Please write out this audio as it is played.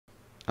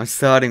I'm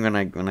starting when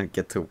I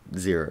get to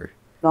 0.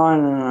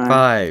 No.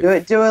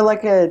 5. Do it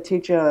like a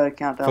teacher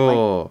countdown.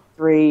 4. Like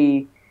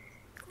 3.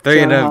 3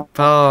 and a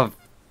half.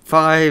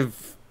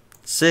 5.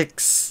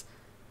 6.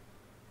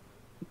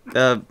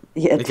 Yeah,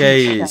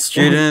 Okay,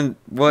 student,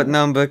 what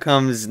number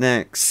comes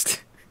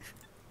next?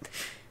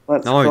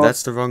 No,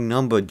 that's the wrong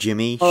number,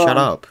 Jimmy. Shut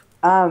up.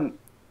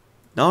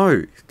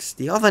 No, it's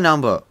the other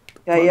number.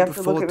 Yeah, you have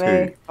to look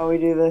at me while we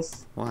do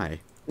this.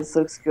 Why? This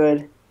looks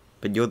good.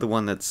 But you're the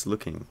one that's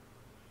looking.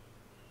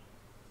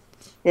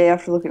 Yeah, you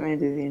have to look at me and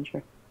do the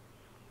intro.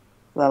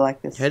 I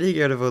like this. How do you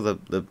get over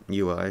the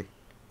UI?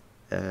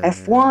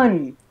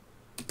 F1!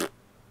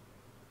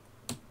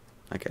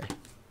 Okay.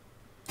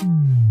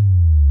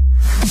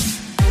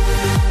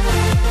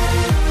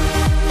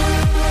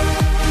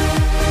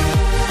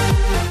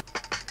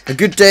 A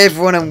good day,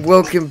 everyone, and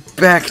welcome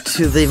back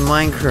to the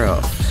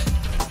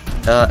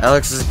Minecraft.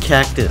 Alex is a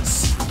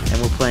cactus,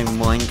 and we're playing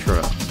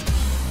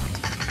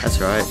Minecraft. That's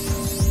right.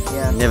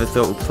 Yeah. Never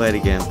thought we'd play it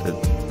again,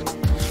 but...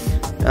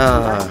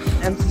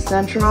 Empty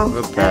Central,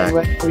 we're back. and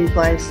we're going to be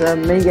playing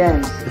some mini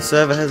games. The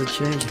server hasn't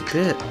changed a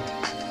bit.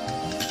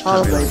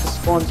 Probably, the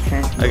spawn's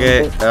changed a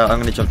Okay, little bit. I'm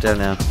gonna jump down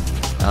now.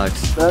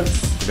 Alex,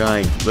 Let's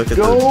going. Look at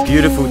go. the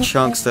beautiful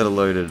chunks that are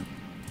loaded.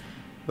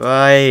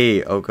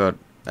 Right. Oh god.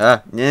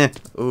 Yeah.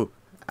 Ooh.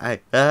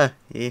 Yeah.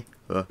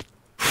 Oh.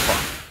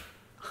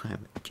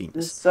 I'm a This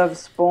genius. server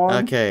spawn.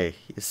 Okay,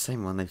 the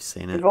same one. They've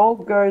seen it. If all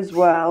goes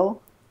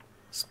well,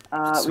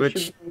 Switch.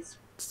 we should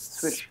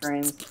switch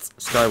screens.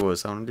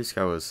 Skywars. I want to do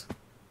Skywars.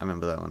 I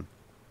remember that one.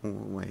 Oh,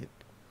 wait.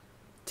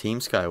 Team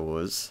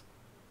Skywars.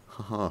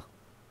 Haha.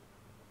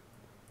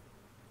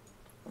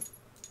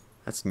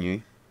 That's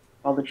new.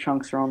 While the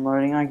chunks are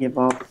unloading, I give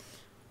up.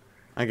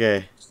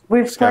 Okay. We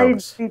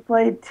Skywars.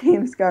 played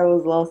Team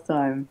Skywars last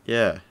time.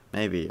 Yeah,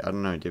 maybe. I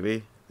don't know. Did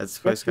we? That's Yes,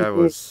 first we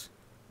Skywars.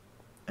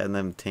 And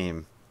then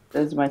team.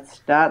 There's my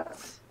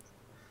stats.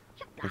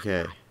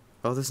 Okay.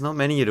 Oh, there's not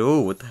many at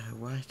all. What the hell?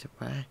 Why?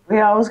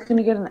 Yeah, I was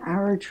gonna get an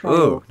arrow trail.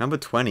 Oh, number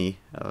 20.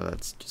 Oh,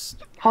 that's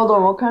just... Hold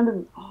on, what kind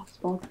of... Oh,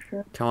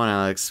 sponsorship. Come on,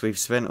 Alex. We've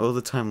spent all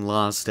the time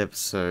last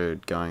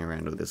episode going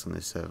around all this on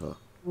this server.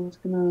 I was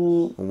gonna...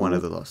 Or one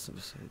of the last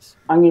episodes.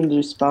 I'm gonna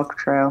do Spark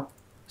Trail.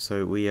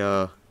 So we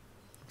are...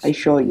 Are you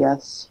sure?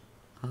 Yes.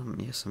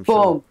 Yes, I'm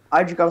sure. Boom!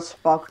 I just got a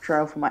Spark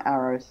Trail for my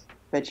arrows.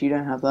 Bet you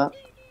don't have that.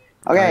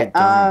 Okay,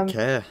 I don't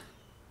care.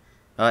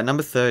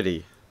 Number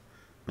 30.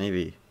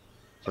 Maybe.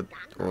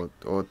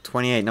 Or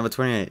 28. Number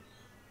 28.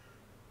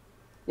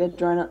 Yeah,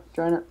 join it.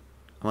 I'm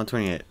on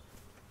 28.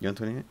 You on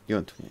 28? You're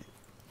on 28.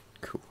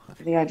 Cool. I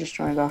think I just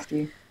joined after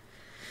you.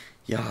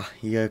 Yeah,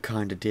 you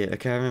kinda did.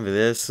 Okay, I remember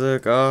this.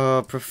 Look,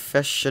 oh,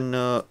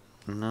 professional.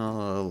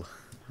 No,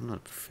 I'm not a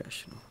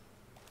professional.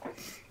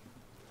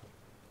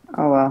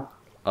 Oh well.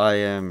 I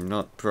am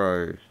not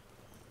pro.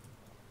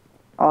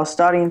 Oh,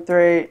 starting in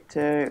 3,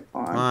 2,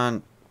 1. Come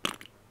on.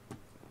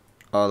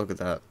 Oh, look at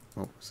that.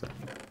 What was that?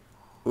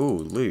 Ooh,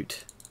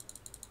 loot.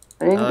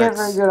 I didn't get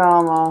very good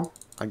armor.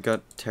 I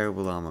got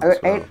terrible armor I as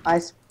got well. 8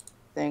 ice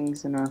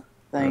things and a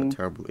I thing. got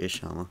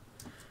terrible-ish armor.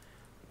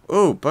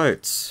 Ooh,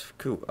 boats.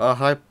 Cool.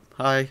 Hi.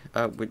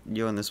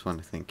 You're on this one,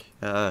 I think.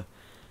 Yeah,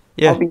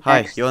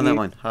 hi. You're on that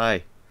one.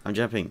 Hi. I'm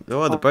jumping.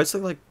 Oh, the boats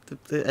look like...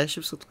 The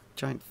airships look like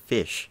giant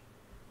fish.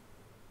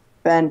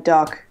 Ben,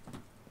 duck.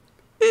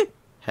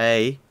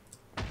 Hey.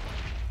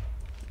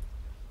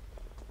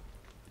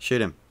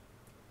 Shoot him.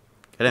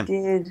 Get him.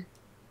 Did.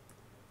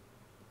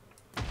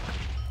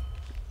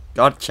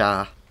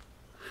 Gotcha.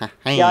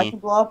 Hey. Yeah, I can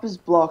blow up his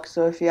block,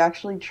 so if you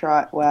actually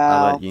try... I'll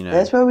Wow. let you know.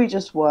 That's where we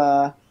just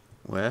were.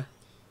 Where?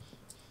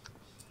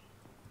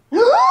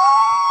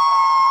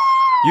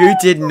 You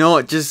did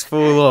not just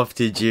fall off,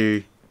 did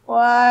you?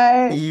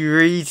 Why? You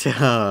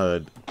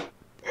retard.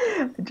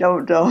 I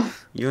jumped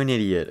off. You're an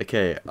idiot.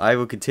 Okay, I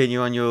will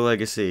continue on your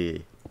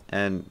legacy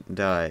and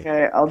die.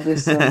 Okay, I'll do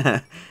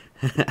some...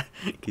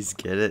 Cause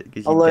get it?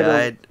 Cause I'll you load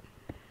died.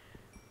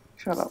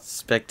 Shut up.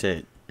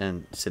 Spectate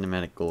and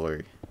cinematic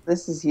glory.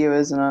 This is you,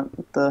 isn't it?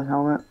 With the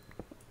helmet.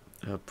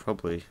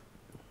 Probably.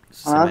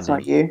 Oh, that's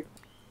not you.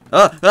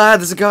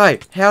 There's a guy.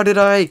 How did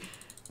I?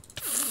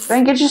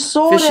 Ben, get your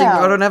sword Fishing.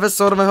 out. I don't have a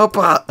sword on my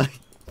hopper.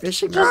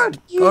 Fishing rod.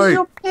 Just use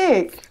your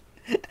pick.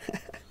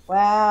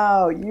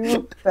 Wow, you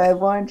were fed,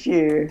 weren't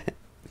you?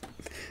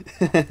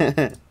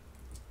 Now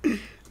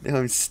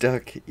I'm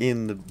stuck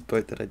in the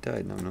boat that I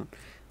died. No, I'm not.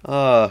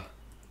 Oh,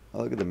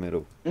 look at the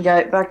middle.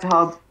 Okay, back to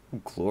hub.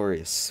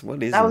 Glorious.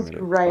 What is That in was the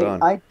middle? great.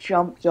 Hold on. I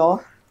jumped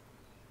off.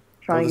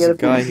 Trying to There's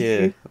get a guy piece of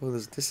here. you. Oh,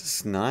 this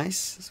is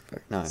nice. This is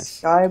very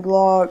nice.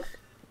 Skyblock.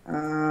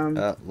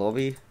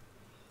 Lobby.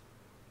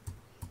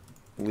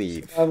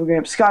 Leave.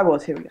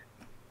 Skywars, here we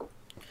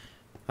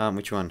go.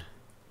 Which one?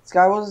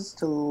 Skywars is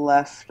to the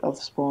left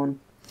of spawn.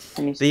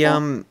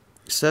 The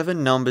server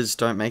numbers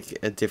don't make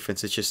a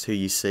difference. It's just who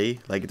you see.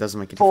 Like it doesn't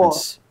make a 4.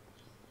 difference.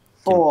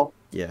 4.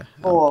 Yeah.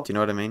 4. Do you know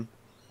what I mean?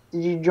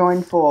 Did you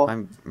join 4?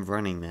 I'm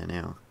running there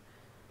now.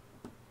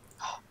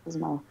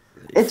 Doesn't matter.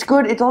 It's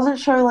good. It doesn't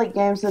show like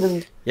games that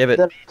have that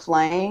are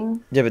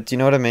playing. Yeah, but do you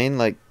know what I mean?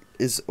 Like,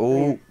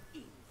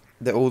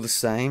 they're all the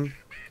same?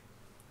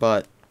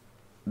 but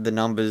the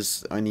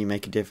numbers only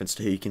make a difference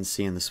to who you can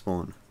see in the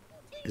spawn.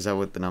 Is that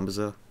what the numbers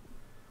are?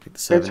 Like the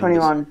server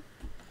 21.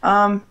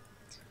 numbers?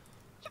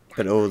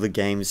 But all the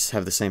games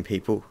have the same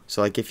people.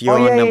 So like if you're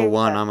on number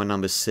 1, I'm on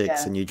number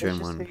 6, and you join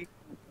 1.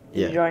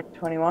 You join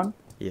 21?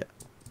 Yeah.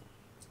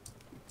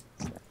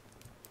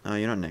 Oh,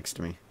 you're not next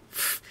to me.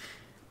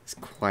 There's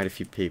quite a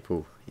few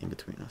people in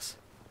between us.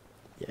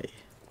 Yay.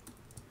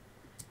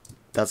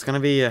 That's gonna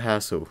be a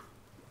hassle.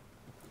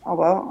 Oh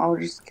well, I'll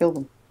just kill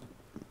them.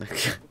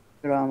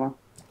 Good armor.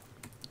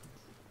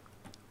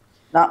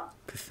 Nah.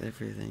 With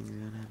everything's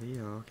gonna be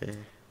okay.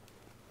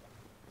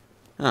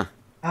 Huh.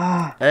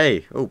 Ah.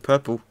 Hey, oh,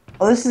 purple.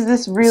 Oh, this is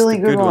this really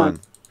good one.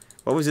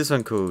 What was this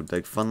one called?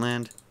 Like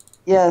Funland?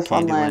 Yeah,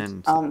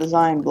 Funland. There's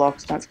iron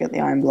blocks. Don't forget the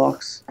iron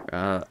blocks.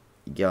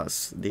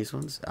 Yes, these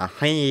ones.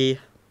 Hey,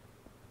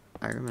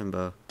 I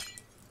remember.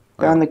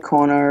 They're in the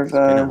corner of it's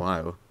been a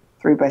while.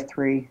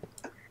 3x3.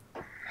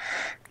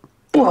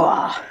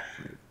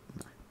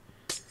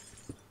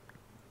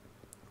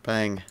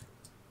 Bang.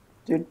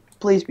 Dude,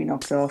 please be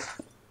knocked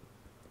off.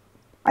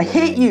 I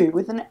hit you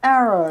with an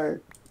arrow.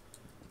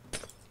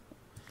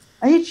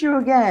 I hit you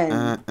again.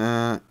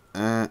 I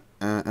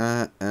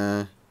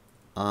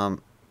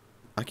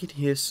can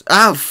hear.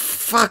 Oh,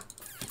 fuck,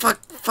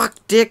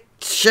 dick,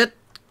 shit,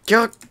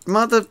 God,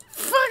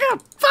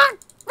 motherfucker, fuck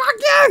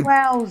you.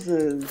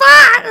 Wowzers.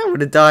 Fuck! I'm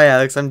gonna die,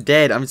 Alex. I'm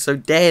dead. I'm so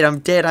dead. I'm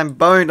dead. I'm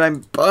boned.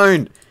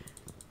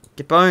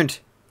 Get boned.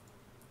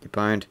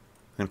 I'm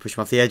gonna push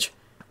him off the edge.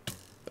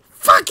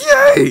 Fuck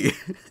you!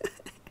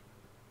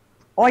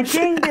 Oh, I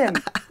dinged him.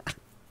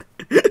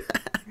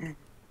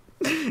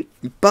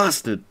 You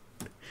bastard.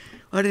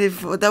 Why did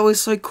he... That was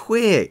so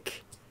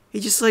quick. He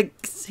was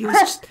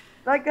just...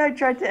 That guy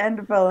tried to end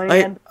a bell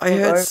and I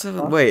heard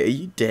someone... Wait, are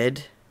you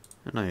dead?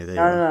 Oh, no, there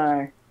you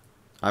are. No.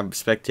 I'm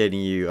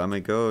spectating you. I'm a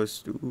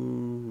ghost.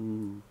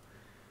 Ooh.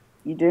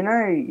 You do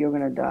know you're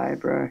gonna die,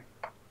 bro.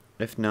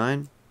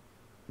 F9?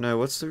 No,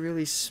 what's the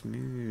really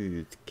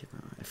smooth...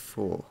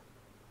 F4.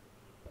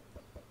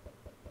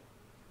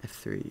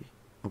 F3.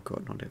 Oh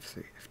god, not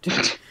F3.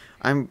 F2.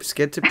 I'm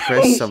scared to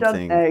press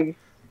something.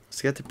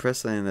 Scared to press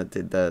something that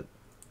did that...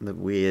 The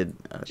weird...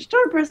 Just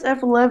don't press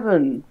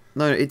F11.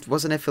 No, it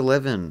wasn't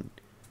F11.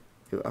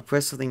 I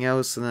pressed something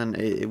else and then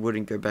it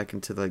wouldn't go back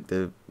into like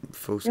the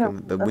full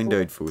screen, the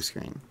windowed full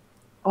screen.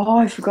 Oh,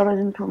 I forgot I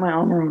didn't put my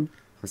armor on.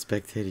 I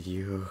spectated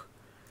you.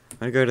 I'm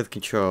gonna go to the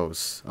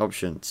controls.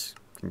 Options.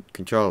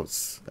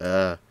 Controls.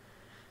 Where's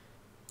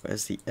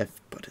the F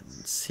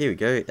buttons? Here we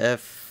go.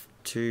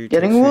 F2.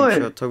 Getting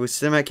wood. Toggle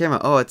cinematic camera.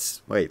 Oh,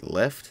 it's... Wait,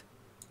 left?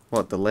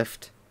 What, the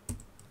left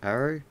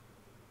arrow?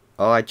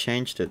 Oh, I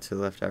changed it to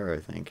the left arrow, I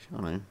think. I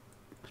don't know.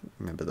 I don't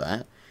remember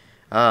that.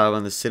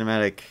 On the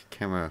cinematic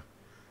camera.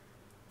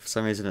 For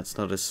some reason, it's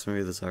not as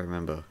smooth as I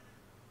remember.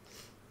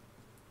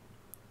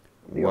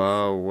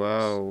 Wow.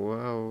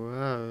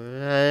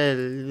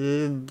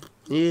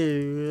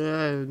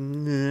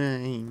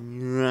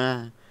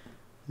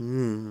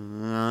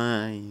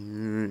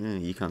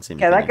 You can't see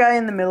me. Okay, that guy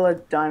in the middle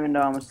of diamond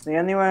armor. So the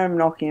only way I'm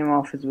knocking him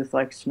off is with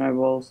like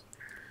snowballs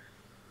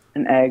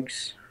and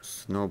eggs.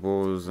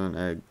 Snowballs and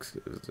eggs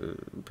is the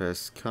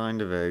best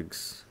kind of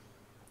eggs.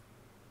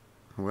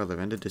 Well, the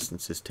render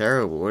distance is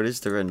terrible. What is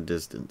the render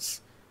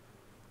distance?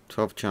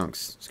 12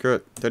 chunks. Screw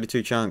it.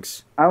 32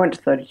 chunks. I went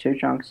to 32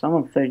 chunks. I'm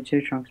on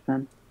 32 chunks,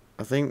 man.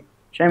 I think...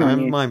 Shame on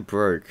you. Mine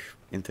broke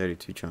in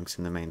 32 chunks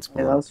in the main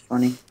spawn. Yeah, that was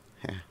funny.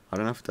 Yeah, I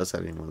don't know if it does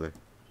that anymore,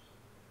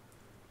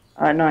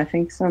 though. No, I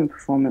think some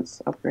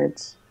performance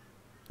upgrades.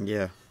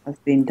 Yeah.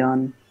 Have been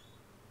done.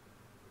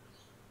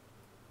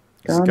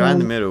 There's a guy in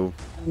the middle.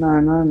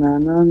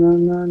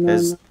 No.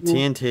 There's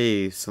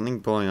TNT. Something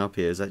blowing up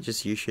here. Is that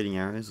just you shooting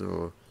arrows,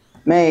 or...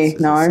 Me,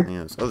 no.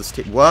 Oh, there's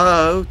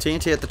whoa!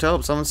 TNT at the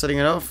top. Someone's setting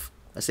it off.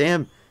 I see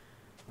him.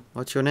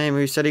 What's your name?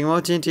 Who's setting more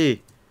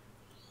TNT?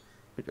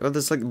 Oh,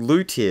 there's like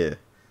loot here.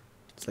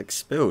 It's like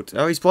spilled.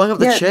 Oh, he's blowing up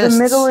the chests.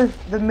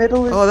 The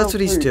middle is. Oh, that's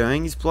what he's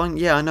doing. He's blowing.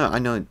 Yeah, I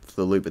know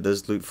the loot, but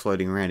there's loot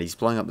floating around. He's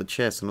blowing up the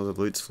chests, and all the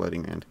loot's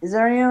floating around. Is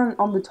there anyone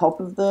on the top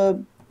of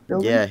the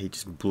building? Yeah, he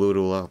just blew it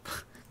all up.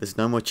 There's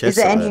no more chests.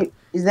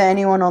 Is there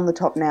anyone on the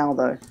top now,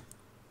 though?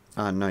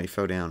 No, he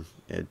fell down.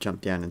 Yeah,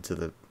 jumped down into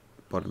the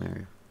bottom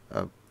area.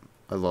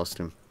 I lost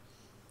him.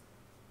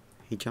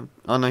 He jumped.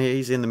 Oh no,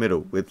 he's in the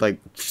middle with like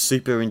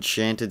super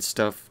enchanted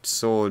stuff,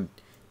 sword,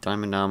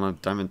 diamond armor,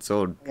 diamond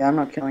sword. Yeah, I'm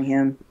not killing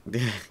him.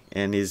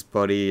 And his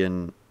body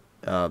and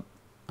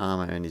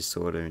armor and his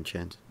sword are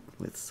enchanted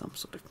with some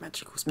sort of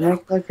magical spell.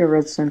 Make like a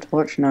redstone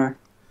torch now.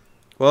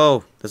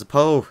 Whoa, there's a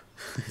pole.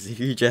 There's a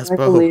huge ass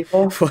pole.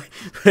 Why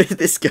did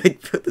this guy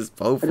put this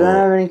pole for? I don't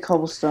have any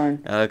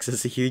cobblestone. Alex,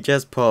 there's a huge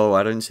ass pole.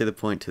 I don't see the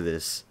point to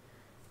this.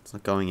 It's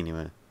not going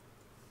anywhere.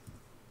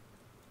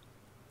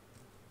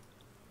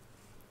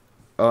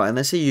 Oh,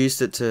 unless he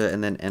used it to,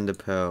 and then end a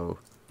pearl,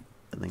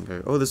 and then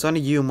go, oh, there's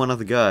only you and one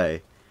other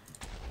guy.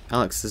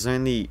 Alex, there's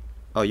only,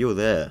 oh, you're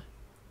there.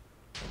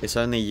 It's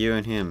only you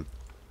and him.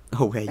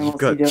 Oh, wait, you've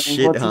got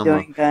shit armor.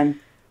 What's he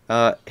doing,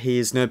 Ben? He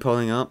is no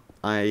pulling up.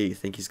 I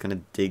think he's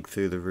gonna dig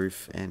through the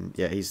roof, and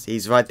yeah,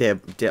 he's right there,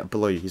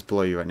 below you. He's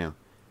below you right now.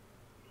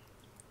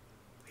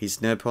 He's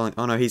nerd poling.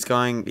 Oh no, he's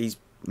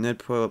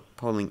nerd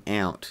poling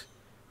out,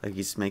 like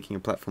he's making a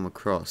platform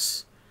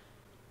across.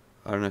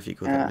 I don't know if you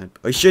call that nerd.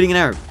 Oh, he's shooting an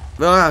arrow.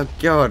 Oh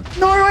god.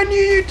 No, I knew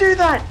you'd do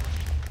that.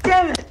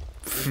 Damn it.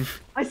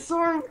 I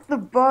saw him with the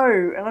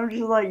bow, and I'm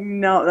just like,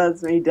 no,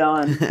 that's me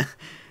done.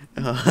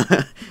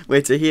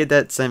 Wait, so he had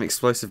that same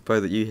explosive bow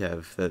that you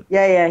have that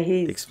Yeah,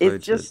 exploded.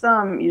 it's just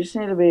you just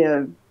need to be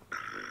a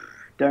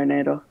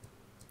donator.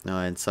 No,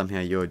 and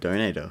somehow you're a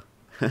donator.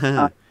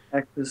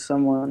 Because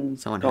someone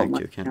hacked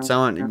your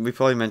account. We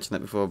probably mentioned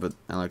that before, but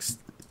Alex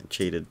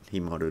cheated. He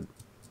modded.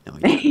 No,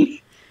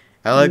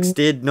 Alex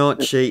did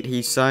not cheat.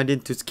 He signed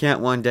into his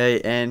account one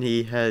day, and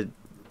he had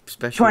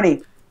special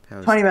 20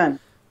 powers. 20 man.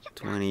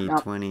 20, No.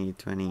 20,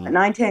 20.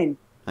 19.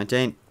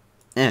 19.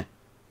 Yeah.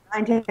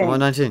 19. I'm on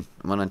 19.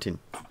 I'm on 19.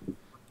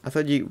 I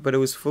thought but it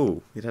was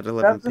full. It had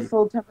 11 people. That's a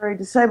full temporary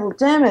disabled.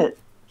 Damn it.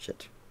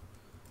 Shit.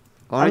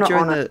 I want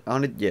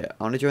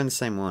to join the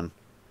same one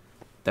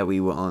that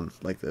we were on,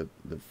 like the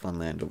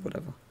Funland or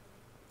whatever.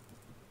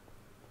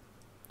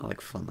 I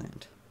like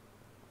Funland.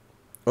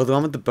 Oh, the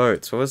one with the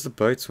boats. What was the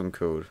boats one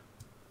called?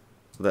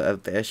 The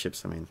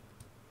airships, I mean.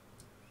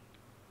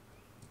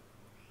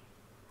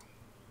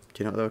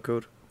 Do you know what they were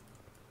called?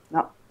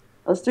 No.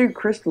 Let's do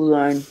Crystal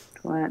Zone.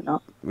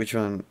 No. Which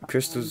one?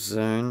 Crystal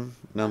Zone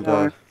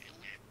number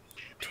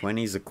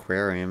 20's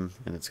aquarium,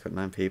 and it's got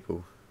 9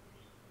 people.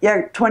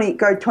 Yeah, 20.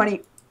 Go 20.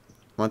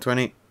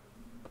 120.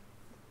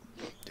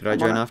 Did I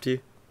join after you?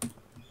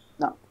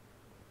 No.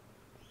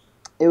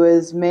 It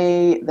was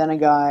me, then a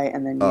guy,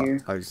 and then you.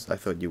 I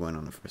thought you went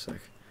on it for a sec.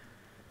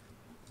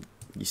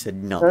 You said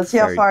no. So let's see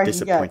how far you can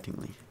get.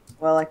 Disappointingly.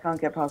 Well, I can't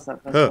get past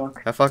that first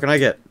block. How far can I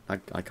get? I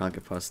can't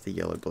get past the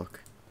yellow block.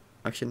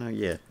 Actually, no.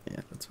 Yeah,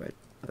 that's right.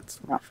 That's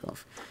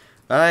off.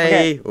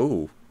 Hey,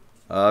 ooh.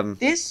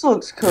 This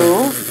looks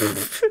cool.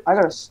 I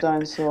got a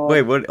stone sword.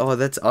 Wait, what? Oh,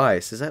 that's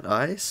ice. Is that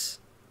ice?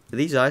 Are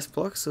these ice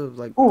blocks or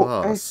like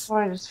glass? Oh,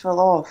 I just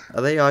fell off.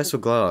 Are they ice or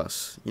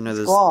glass? You know,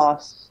 there's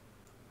glass.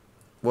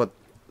 What?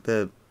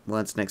 The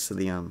ones next to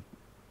the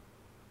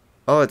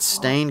Oh, it's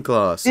stained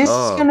glass. This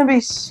is gonna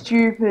be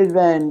stupid,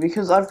 Ben,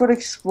 because I've got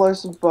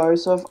explosive bow,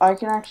 so if I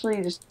can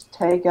actually just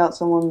take out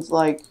someone's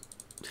like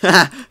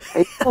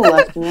people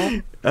left in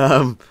it.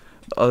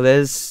 Oh,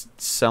 there's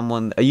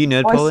someone. Are you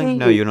nerd polling?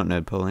 No, you're not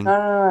nerd polling.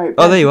 No.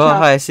 Oh, there you are.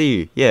 Hi, I see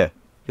you. Yeah,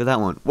 you're that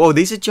one. Whoa,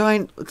 these are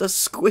giant. The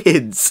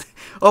squids.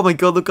 Oh my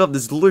god, look up.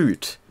 There's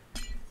loot.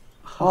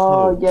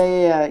 Oh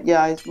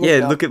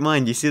yeah. Look at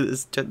mine. You see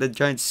the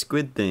giant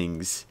squid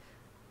things,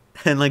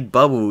 and like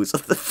bubbles.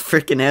 What the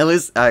freaking hell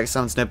is?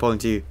 Someone's nerd polling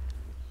to you.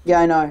 Yeah,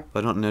 I know.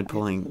 But not nerd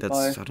polling.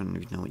 That's I don't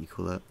even know what you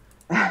call that.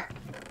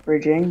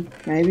 Bridging,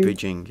 maybe.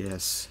 Bridging,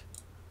 yes.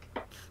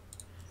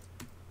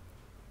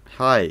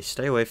 Hi,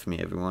 stay away from me,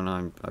 everyone.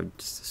 I'm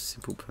just a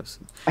simple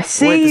person. I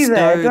see you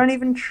there. Don't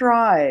even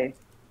try.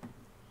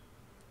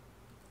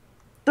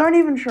 Don't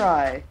even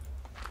try.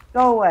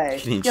 Go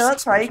away. Yeah,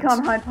 that's right. You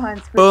can't hide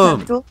behind squid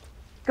tentacle.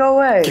 Go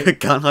away.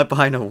 Can't hide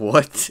behind a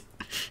what?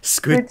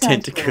 Squid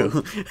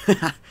tentacle.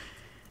 I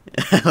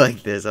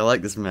like this. I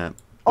like this map.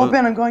 Oh,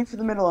 Ben, I'm going for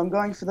the middle. I'm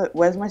going for the...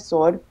 Where's my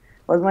sword?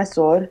 Where's my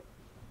sword?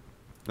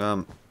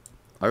 I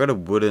got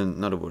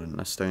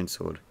a stone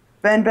sword.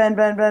 Ben,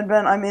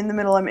 I'm in the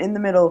middle,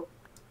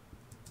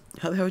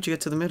 How the hell did you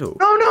get to the middle?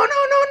 No.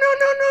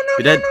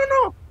 You're dead?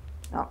 No.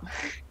 I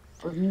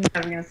was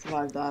never gonna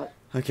survive that.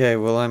 Okay,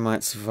 well I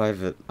might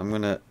survive it. I'm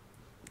gonna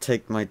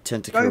take my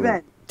tentacle. Go,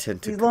 Ben.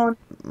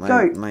 My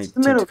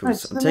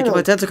tentacles. I'm taking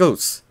my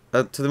tentacles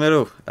to the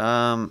middle.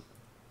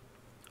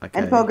 Okay.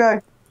 And Paul,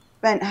 go.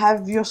 Ben,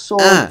 have your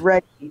sword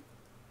ready.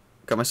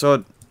 Got my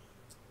sword.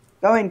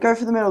 Go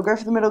for the middle, guy.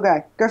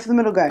 Go for the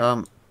middle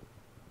guy.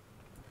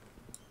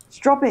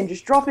 Just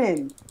drop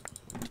in.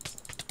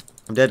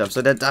 I'm dead, I'm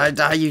so dead.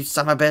 Die, you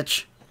son of a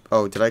bitch.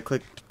 Oh, did I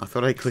click? I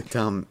thought I clicked,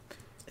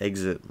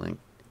 exit link.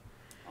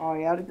 Oh,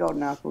 you had a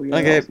golden apple. Yeah,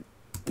 okay.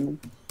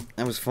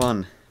 That was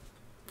fun.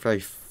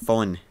 Very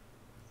fun.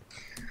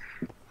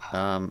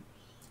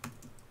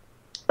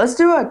 Let's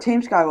do a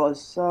Team Skywars.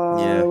 So,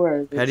 yeah.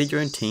 Where is it? How do you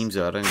join teams,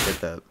 though? I don't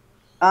get that.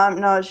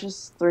 No, it's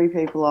just 3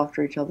 people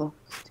after each other.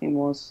 Team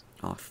Wars.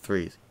 Oh,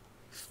 3.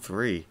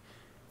 3.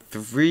 Do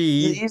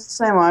you use the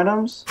same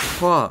items?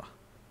 What?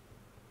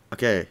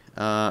 Okay,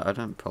 I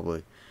don't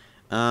probably.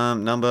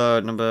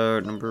 Number.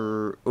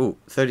 Oh,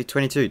 30,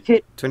 22.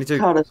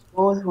 22.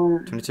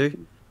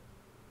 22?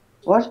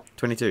 What?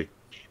 22.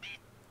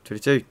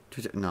 22.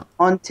 No.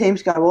 On Team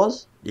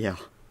Skywars? Yeah.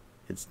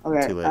 It's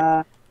okay, too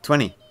late.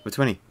 20. We're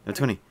 20. No,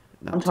 20.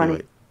 No, I'm 20. Too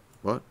late.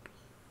 What?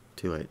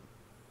 Too late.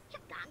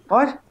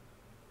 What?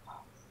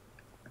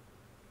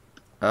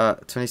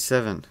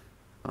 27.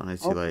 Oh, no,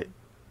 too late.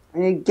 I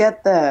need to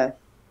get there.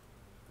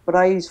 But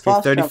I use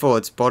fast 34. travel.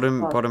 It's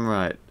bottom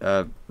right.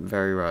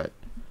 Very right.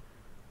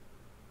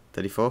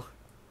 34?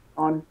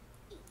 On.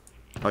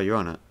 Oh, you're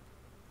on it.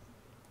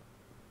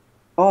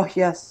 Oh,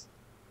 yes.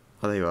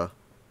 Oh, there you are.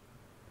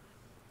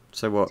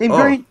 So what? Team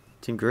Green.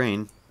 Team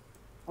Green.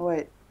 Oh,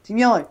 wait. Team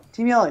yellow.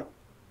 Team yellow.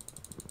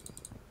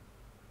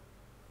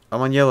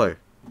 I'm on yellow.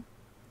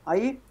 Are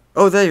you?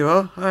 Oh, there you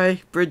are.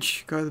 Hi,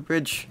 bridge. Go to the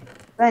bridge.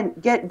 Ben,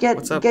 get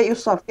What's up? your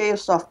stuff. Get your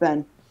stuff,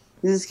 Ben.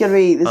 This is gonna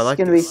be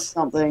be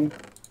something.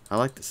 I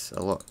like this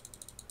a lot.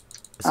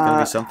 It's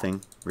gonna be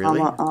something.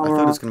 Really? I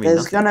thought it was gonna be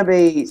There's nothing. gonna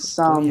be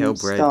some hell,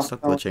 Brad. stuff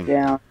Stop going glitching.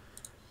 down.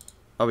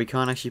 Oh, we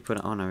can't actually put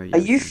it on. Are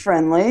you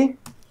friendly?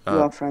 You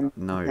are friendly.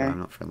 No, okay. I'm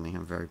not friendly.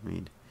 I'm very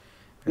mean.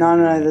 No,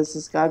 there's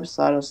this guy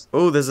beside us.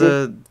 Oh, there's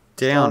a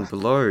down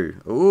below.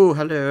 Oh,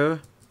 hello.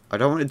 I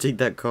don't want to dig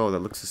that coal. That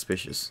looks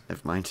suspicious.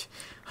 Never mind.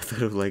 I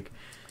thought it was like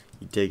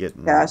you dig it.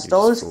 And yeah, I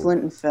stole his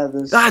flint and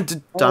feathers. Ah,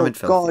 diamond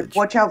feather. Oh God!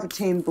 Watch out for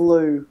Team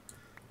Blue.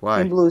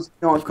 Why? Team Blue is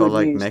not good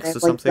like news. mechs They have or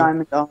like something?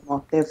 diamond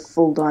armor. They have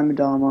full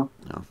diamond armor.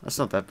 No, that's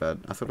not that bad.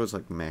 I thought it was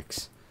like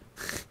mechs.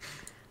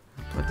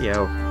 Bloody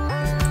hell.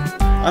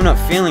 I'm not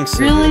feeling so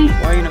good.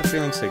 Why are you not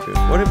feeling so good?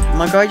 What if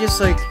my guy just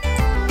like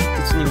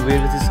did something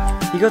weird with his...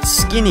 He got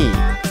skinny.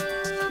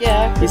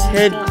 Yeah. His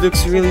head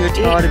looks really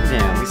retarded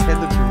now. His head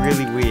looks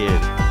really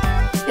weird.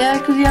 Yeah,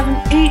 because you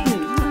haven't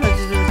eaten.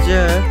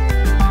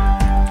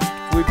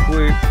 Whoop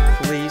whoop,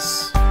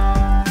 police.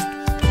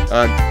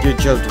 Good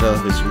job,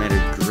 developers. You made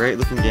a great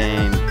looking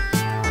game.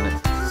 And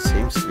it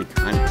seems to be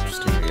kind of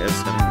interesting, I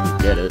guess. I don't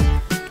really get it.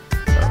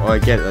 I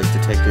get it, like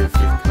Detective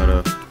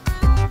Cutter.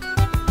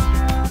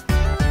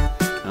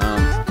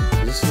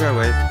 Is this the right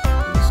way?